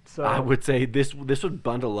 So I would say this would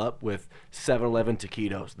bundle up with 7-Eleven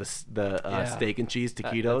taquitos, the Yeah. steak and cheese That-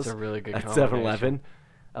 taquitos that's a really good at combination. 7-Eleven.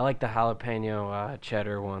 I like the jalapeno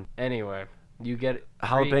cheddar one. Anyway, you get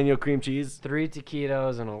Jalapeno cream cheese. 3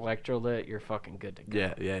 taquitos and Electrolyte, you're fucking good to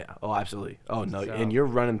go. Yeah. Oh, absolutely. Oh, no. So- And you're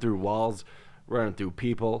running through walls, running through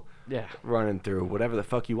people, Yeah, running through whatever the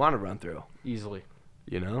fuck you want to run through, easily.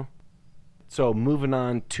 you know? So moving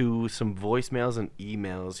on to some voicemails and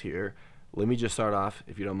emails here. Let me just start off,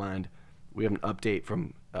 if you don't mind. We have an update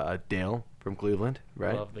from Dale from Cleveland,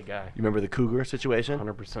 right? Love the guy. You remember the Cougar situation?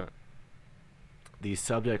 100%. The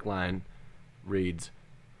subject line reads,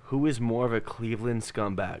 "Who is more of a Cleveland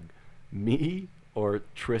scumbag, me or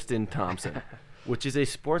Tristan Thompson?" Which is a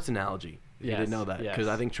sports analogy. If you Yes, didn't know that, because yes.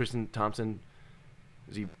 I think Tristan Thompson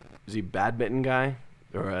is he a badminton guy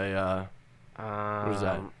or a what is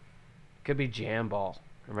that? Could be Jam Ball.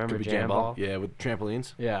 Remember could be Jam Ball? Yeah, with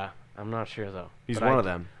trampolines. Yeah, I'm not sure though. He's But one of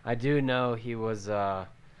them. I do know he was. I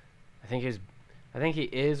think he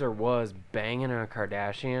is or was banging a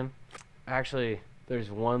Kardashian. Actually, there's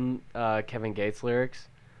one Kevin Gates lyrics.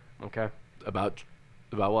 Okay. About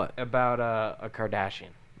what? About a Kardashian.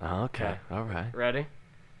 Oh, okay. Okay. All right. Ready?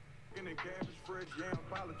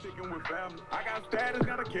 I got status,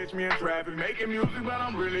 gotta catch me in traffic. Making music, but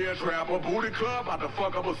I'm really a trapper. Booty club, about to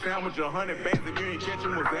fuck up a sandwich. 100 bands if you ain't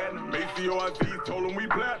catching what's happening. Maceo ICs told him we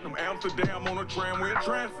platinum. Amsterdam on a tram, we in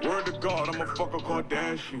transit. Word to God, I'm a fuck a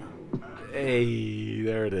Kardashian. Hey,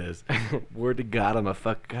 there it is. Word to God, I'm a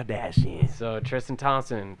fuck Kardashian. So Tristan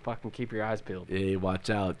Thompson, fucking keep your eyes peeled. Hey, watch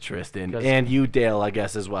out, Tristan, 'Cause- and you, Dale, I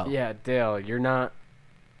guess as well. Yeah, Dale,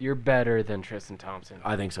 you're better than Tristan Thompson.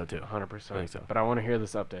 I think so too. 100%. I think so. But I want to hear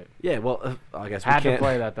this update. Yeah, well, I guess we Had to can't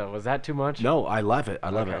play that though. Was that too much? No, I love it. I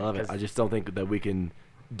love it. I Okay, love it. 'cause- I just don't think that we can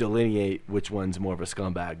delineate which one's more of a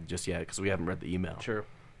scumbag just yet because we haven't read the email. True.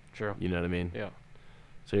 You know what I mean? Yeah.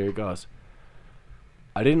 So here it goes.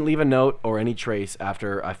 I didn't leave a note or any trace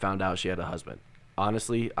after I found out she had a husband.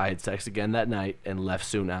 Honestly, I had sex again that night and left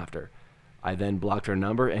soon after. I then blocked her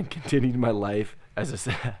number and continued my life as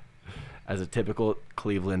a typical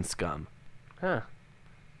Cleveland scum. Huh.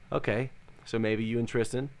 Okay, so maybe you and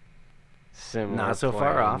Tristan, Similar not so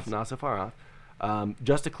far plans. off. Not so far off.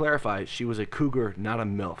 Just to clarify, she was a cougar, not a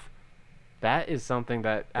MILF. That is something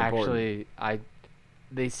that Important. actually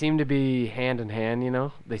they seem to be hand in hand, you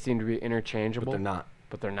know? They seem to be interchangeable. But they're not.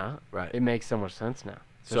 But they're not. Right. It makes so much sense now.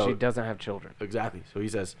 So So- she doesn't have children. Exactly. So he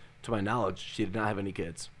says, to my knowledge, she did not have any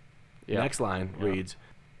kids. Yeah. Next line Yeah. reads,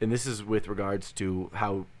 and this is with regards to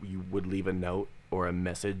how you would leave a note or a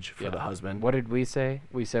message for the husband. What did we say?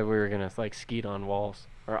 We said we were gonna like skeet on walls,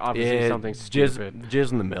 or obviously something stupid.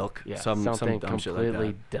 Jizz in the milk. Yeah, some something dumb shit like that.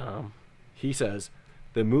 completely dumb. He says,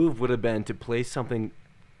 the move would have been to place something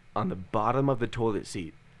on the bottom of the toilet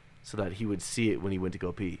seat so that he would see it when he went to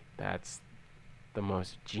go pee. That's the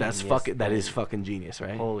most genius. That is thing. fucking genius,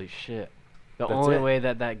 right? Holy shit. The That's only it. way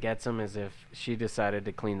that gets him is if she decided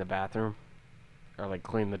to clean the bathroom or like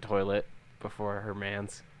clean the toilet before her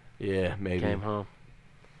man's Yeah, maybe. came home.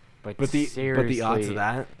 But the odds of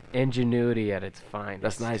that, ingenuity at its finest.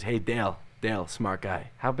 that's nice. Hey, Dale, smart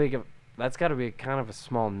guy. How big of that's got to be kind of a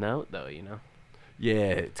small note though, you know? Yeah,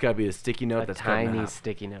 it's got to be a sticky note A that's cut in tiny half.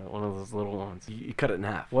 sticky note, one of those little ones. You cut it in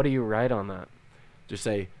half. What do you write on that? Just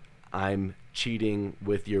say, I'm cheating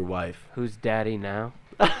with your wife. Who's daddy now?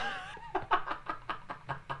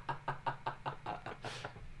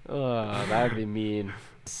 Oh, that'd be mean.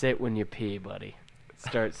 Sit when you pee, buddy.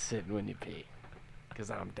 Start sitting when you pee. Because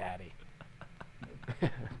I'm daddy.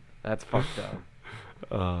 That's fucked up.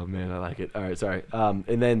 Oh, man, I like it. All right, sorry.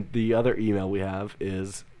 And then the other email we have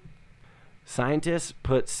is, scientists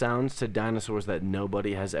put sounds to dinosaurs that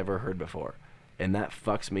nobody has ever heard before. And that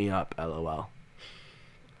fucks me up, LOL.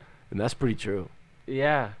 And that's pretty true.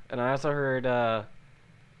 Yeah, and I also heard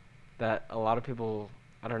that a lot of people,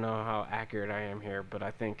 I don't know how accurate I am here, but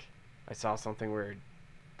I think I saw something where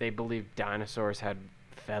they believe dinosaurs had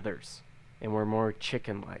feathers and were more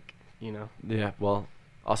chicken-like, you know? Yeah, well,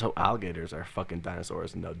 also alligators are fucking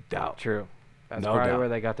dinosaurs, no doubt. True. That's No probably doubt. where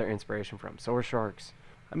they got their inspiration from. So are sharks.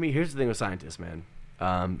 I mean, here's the thing with scientists, man.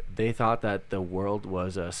 They thought that the world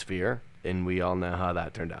was a sphere, and we all know how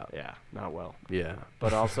that turned out. Yeah, not well. Yeah.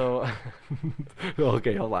 But also,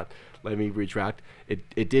 Okay, hold on. Let me retract.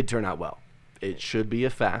 It did turn out well. It should be a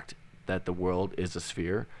fact that the world is a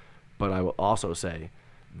sphere, but I will also say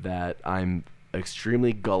that I'm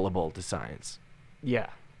extremely gullible to science. yeah.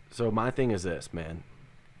 So my thing is this, man.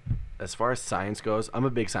 As far as science goes, I'm a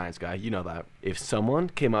big science guy. You know that. If someone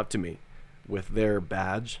came up to me with their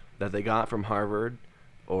badge that they got from Harvard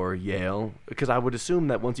or Yale, because I would assume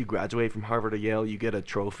that once you graduate from Harvard or Yale, you get a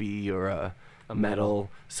trophy or a medal,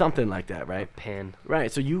 something like that, right? Pen.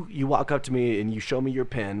 Right. So you walk up to me and you show me your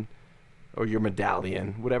pen or your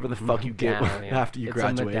medallion, whatever the fuck you get Medallion. after you It's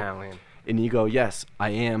graduate. a medallion. And you go, yes, I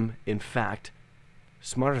am, in fact,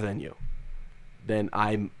 smarter than you. Then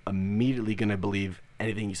I'm immediately going to believe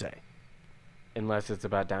anything you say. Unless it's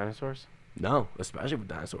about dinosaurs. No, especially with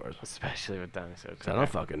dinosaurs. Especially with dinosaurs. 'Cause I don't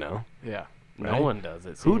fucking know. Yeah. Right? No one does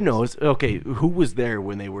it. Who seems. knows? Okay, who was there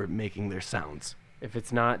when they were making their sounds? If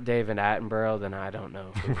it's not David Attenborough, then I don't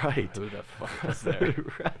know who, Right. who the fuck is there.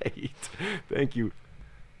 Right. Thank you.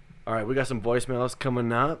 All right, we got some voicemails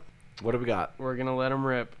coming up. What do we got? We're going to let him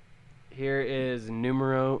rip. Here is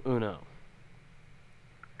numero uno.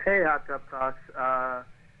 Hey, Hot Tub Talks.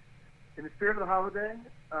 In the spirit of the holiday,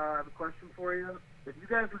 I have a question for you. If you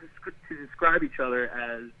guys were to describe each other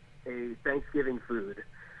as a Thanksgiving food,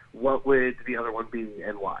 what would the other one be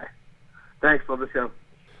and why? Thanks. Love the show.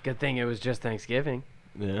 Good thing it was just Thanksgiving.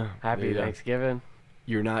 Yeah. Happy yeah. Thanksgiving.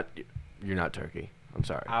 You're not turkey. I'm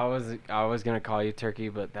sorry. I was going to call you turkey,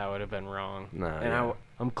 but that would have been wrong. Nah, and yeah.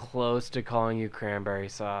 I'm close to calling you cranberry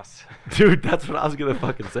sauce. Dude, that's what I was going to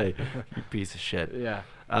fucking say. You piece of shit. Yeah.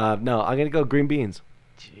 No, I'm going to go green beans.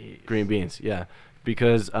 Jeez. Green beans, yeah.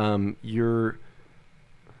 Because you're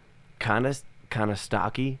kind of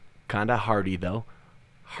stocky, kind of hardy though.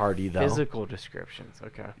 Physical descriptions.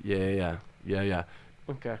 Okay. Yeah.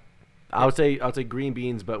 Okay. I would say green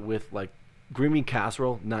beans, but with like green bean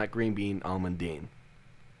casserole, not green bean almondine.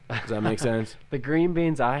 Does that make sense? The green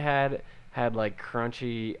beans I had like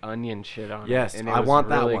crunchy onion shit on Yes, it. And it I was want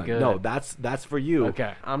that really one. Good. No, that's for you.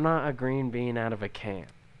 Okay. I'm not a green bean out of a can.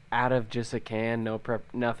 Out of just a can, no prep,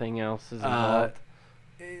 nothing else is involved.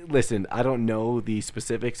 Listen, I don't know the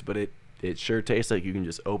specifics, but it sure tastes like you can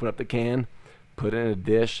just open up the can, put it in a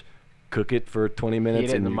dish, cook it for 20 minutes, Heat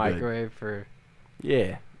it in and the you're good. microwave for.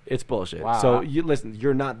 Yeah, it's bullshit. Wow. So you listen.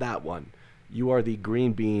 You're not that one. You are the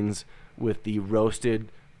green beans with the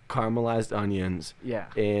roasted, caramelized onions Yeah.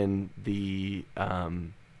 and the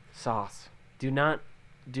Sauce. Do not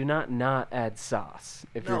add sauce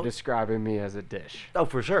if No. you're describing me as a dish. Oh,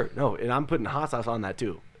 for sure. No, and I'm putting hot sauce on that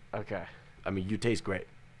too. Okay. I mean, you taste great.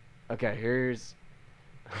 Okay, here's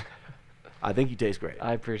I think you taste great.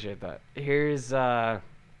 I appreciate that. Here's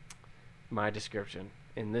my description.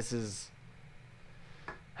 And this is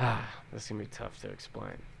this is gonna be tough to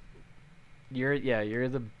explain. You're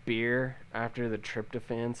the beer after the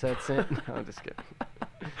tryptophan sets in. No, I'm just kidding.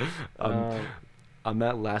 On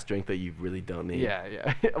that last drink that you really don't need.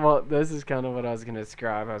 Yeah. Well, this is kind of what I was going to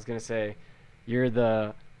describe. I was going to say you're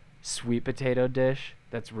the sweet potato dish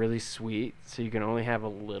that's really sweet, so you can only have a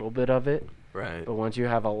little bit of it. Right. But once you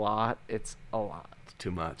have a lot, it's a lot. It's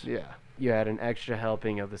too much. Yeah. You add an extra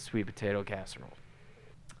helping of the sweet potato casserole.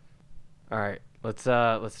 All right. Let's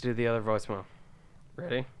do the other voicemail.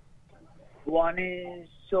 Ready? One is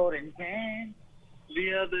short and tan,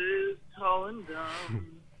 the other is tall and dumb.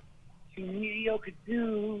 Two mediocre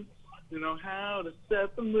dudes who know how to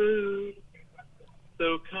set the mood.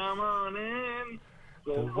 So come on in.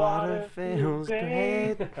 The water feels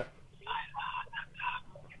great.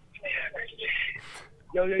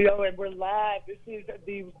 Yo, and we're live. This is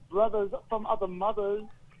the brothers from other mothers.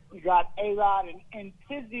 We got A-Rod and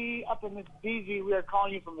Tizzy up in this BG. We are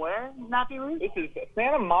calling you from where, Nappy Root? This is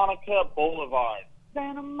Santa Monica Boulevard.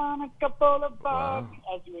 Santa Monica Boulevard. Wow.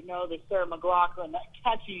 As you would know, the Sarah McLachlan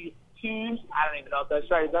catchy tunes. I don't even know if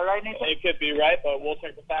that's right. Is that right, Nathan? It could be right, but we'll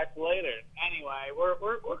check the facts later. Anyway, we're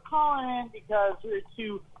calling in because we're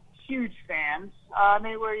two huge fans.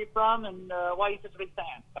 Nate, where are you from, and why are you such a big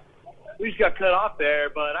fan? We just got cut off there,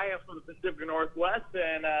 but I am from the Pacific Northwest,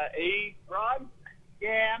 and A-Rod?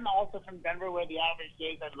 Yeah, I'm also from Denver, where the average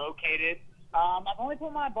days are located. I've only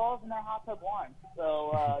put my balls in that hot tub once, so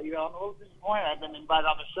I'm a little disappointed. I've been invited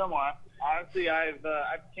on the show more. Honestly, I've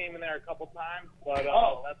came in there a couple times, but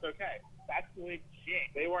that's okay. That's legit.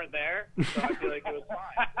 They weren't there, so I feel like it was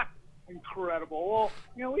fine. Incredible.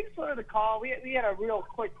 Well, we just wanted to call. We had a real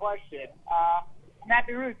quick question.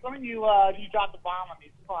 Nappy Roots, why don't you drop the bomb on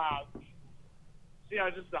these clouds?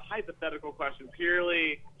 Just a hypothetical question,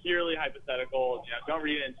 purely hypothetical. Don't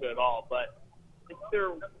read into it at all. But if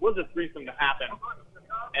there was a threesome to happen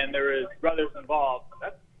and there is brothers involved,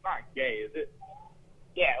 that's not gay, is it?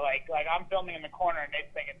 Yeah, like I'm filming in the corner and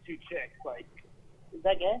Nate's thinking two chicks. Like, is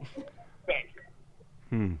that gay?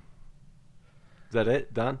 Thanks. Is that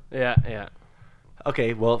it? Done? Yeah.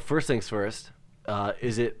 Okay, well, first things first.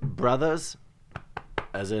 Is it brothers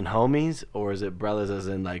as in homies, or is it brothers as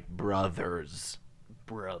in, like, brothers?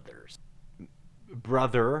 Brothers.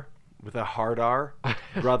 Brother with a hard R.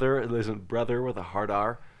 Brother with a hard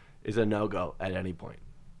R is a no-go at any point.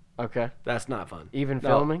 Okay. That's not fun. Even No.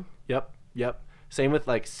 filming? Yep. Same with,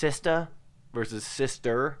 like, sister versus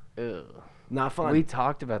sister. Ew. Not fun. We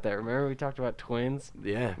talked about that. Remember we talked about twins?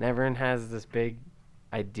 Yeah. And everyone has this big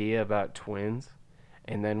idea about twins,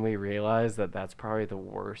 and then we realize that that's probably the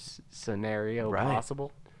worst scenario Right.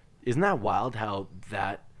 possible. Isn't that wild how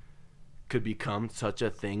that could become such a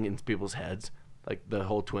thing in people's heads, like the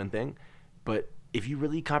whole twin thing? But if you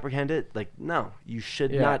really comprehend it, like, no, you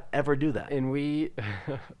should Yeah. not ever do that. And we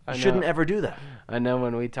You shouldn't ever do that. I know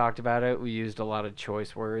when we talked about it, we used a lot of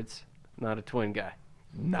choice words. Not a twin guy.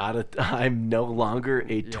 I'm no longer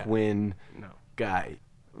a Yeah. twin No. guy.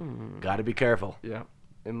 Got to be careful. Yeah.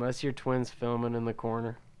 Unless your twin's filming in the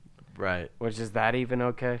corner, Right. which is that even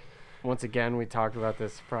okay? Once again, we talked about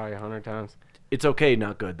this probably 100 times. It's okay,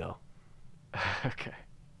 not good though. Okay.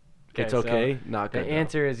 It's so okay, not good. The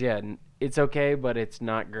answer is it's okay, but it's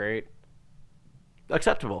not great. though.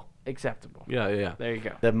 Acceptable. Acceptable. Yeah. There you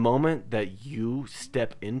go. The moment that you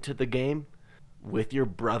step into the game with your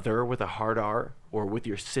brother with a hard R or with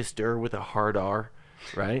your sister with a hard R,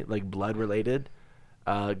 right? Like blood related,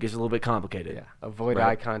 gets a little bit complicated. Yeah. Avoid Right.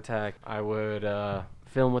 eye contact. I would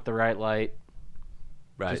film with the right light.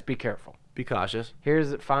 Right. Just be careful. Be cautious.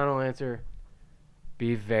 Here's the final answer.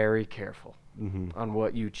 Be very careful on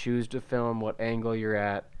what you choose to film, what angle you're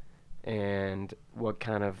at, and what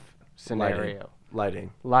kind of scenario.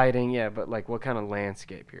 Lighting, yeah, but like what kind of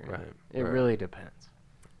landscape you're in. Right, It right. really depends.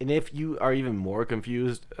 And if you are even more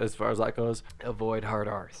confused as far as that goes, Avoid hard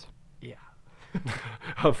R's. Yeah.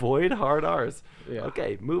 avoid hard R's. Yeah.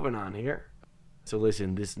 Okay, moving on here. So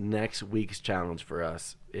listen, this next week's challenge for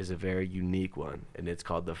us is a very unique one, and it's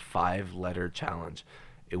called the 5-letter challenge.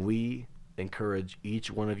 And we encourage each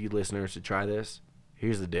one of you listeners to try this.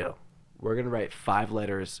 Here's the deal. We're going to write 5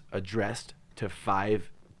 letters addressed to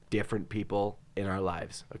 5 different people in our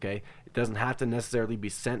lives, okay? It doesn't have to necessarily be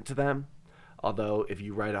sent to them. Although if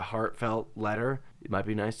you write a heartfelt letter, it might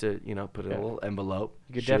be nice to, put in a little envelope.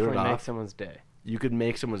 You could shoot it definitely make off. someone's day. You could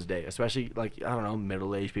make someone's day, especially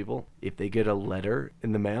middle-aged people. If they get a letter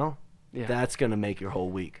in the mail, Yeah. that's going to make your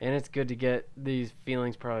whole week. And it's good to get these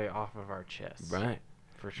feelings probably off of our chests. Right.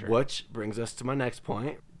 For sure. Which brings us to my next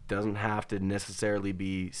point. Doesn't have to necessarily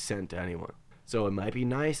be sent to anyone. So it might be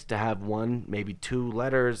nice to have one, maybe two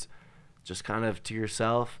letters just kind of to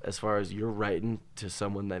yourself as far as you're writing to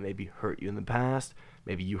someone that maybe hurt you in the past.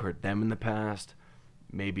 Maybe you hurt them in the past.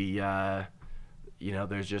 Maybe, there's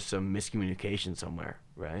just some miscommunication somewhere,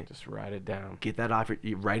 right? Just write it down. Get that off.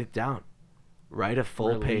 You write it down. Write a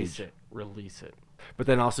full page. Release it. But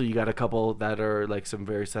then also you got a couple that are like some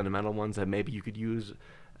very sentimental ones that maybe you could use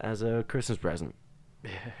as a Christmas present.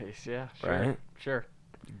 Yeah, sure. Right? Sure.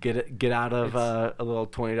 Get out of a little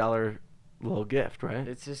 $20 little gift, right?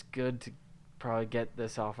 It's just good to probably get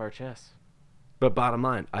this off our chests. But bottom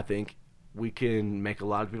line, I think we can make a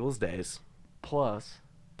lot of people's days. Plus,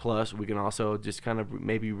 We can also just kind of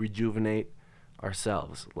maybe rejuvenate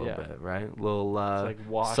ourselves a little bit, right? A little like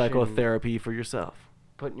washing- psychotherapy for yourself.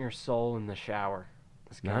 putting your soul in the shower.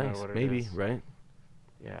 That's kinda Nice, what it maybe, is. right?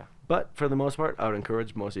 Yeah. But for the most part, I would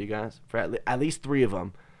encourage most of you guys, for at least 3 of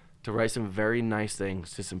them, to write some very nice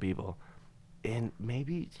things to some people. And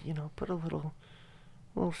maybe, put a little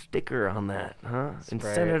sticker on that, huh? And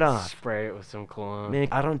send it off. Spray it with some cologne. Man,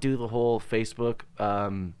 I don't do the whole Facebook,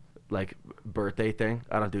 birthday thing.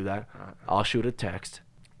 I don't do that. I'll shoot a text,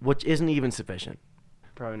 which isn't even sufficient.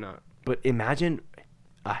 Probably not. But imagine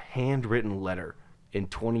a handwritten letter in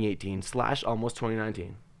 2018 / almost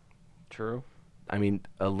 2019. True. I mean,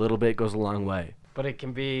 a little bit goes a long way. But it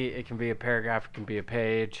can be a paragraph, it can be a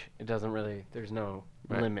page. It doesn't really, there's no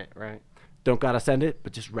Right. limit, right? Don't gotta send it,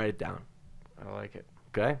 but just write it down. I like it.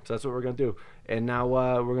 Okay, so that's what we're gonna do. And now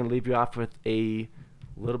we're gonna leave you off with a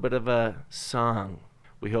little bit of a song.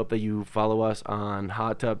 We hope that you follow us on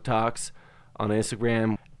Hot Tub Talks on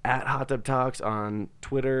Instagram, at Hot Tub Talks on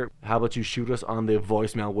Twitter. How about you shoot us on the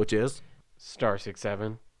voicemail, which is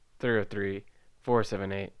 *67 303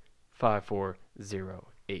 478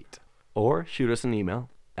 5408. or shoot us an email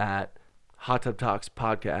at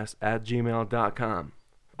hottubtalkspodcast@gmail.com.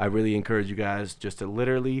 I really encourage you guys just to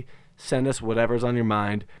literally send us whatever's on your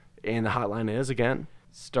mind. And the hotline is, again,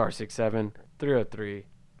 *67 303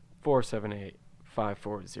 478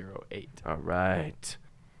 5408. all right.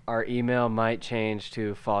 Our email might change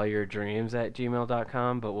to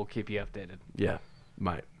followyourdreams@gmail.com, but we'll keep you updated. Yeah,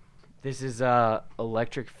 might. This is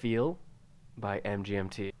Electric Feel by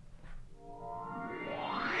MGMT.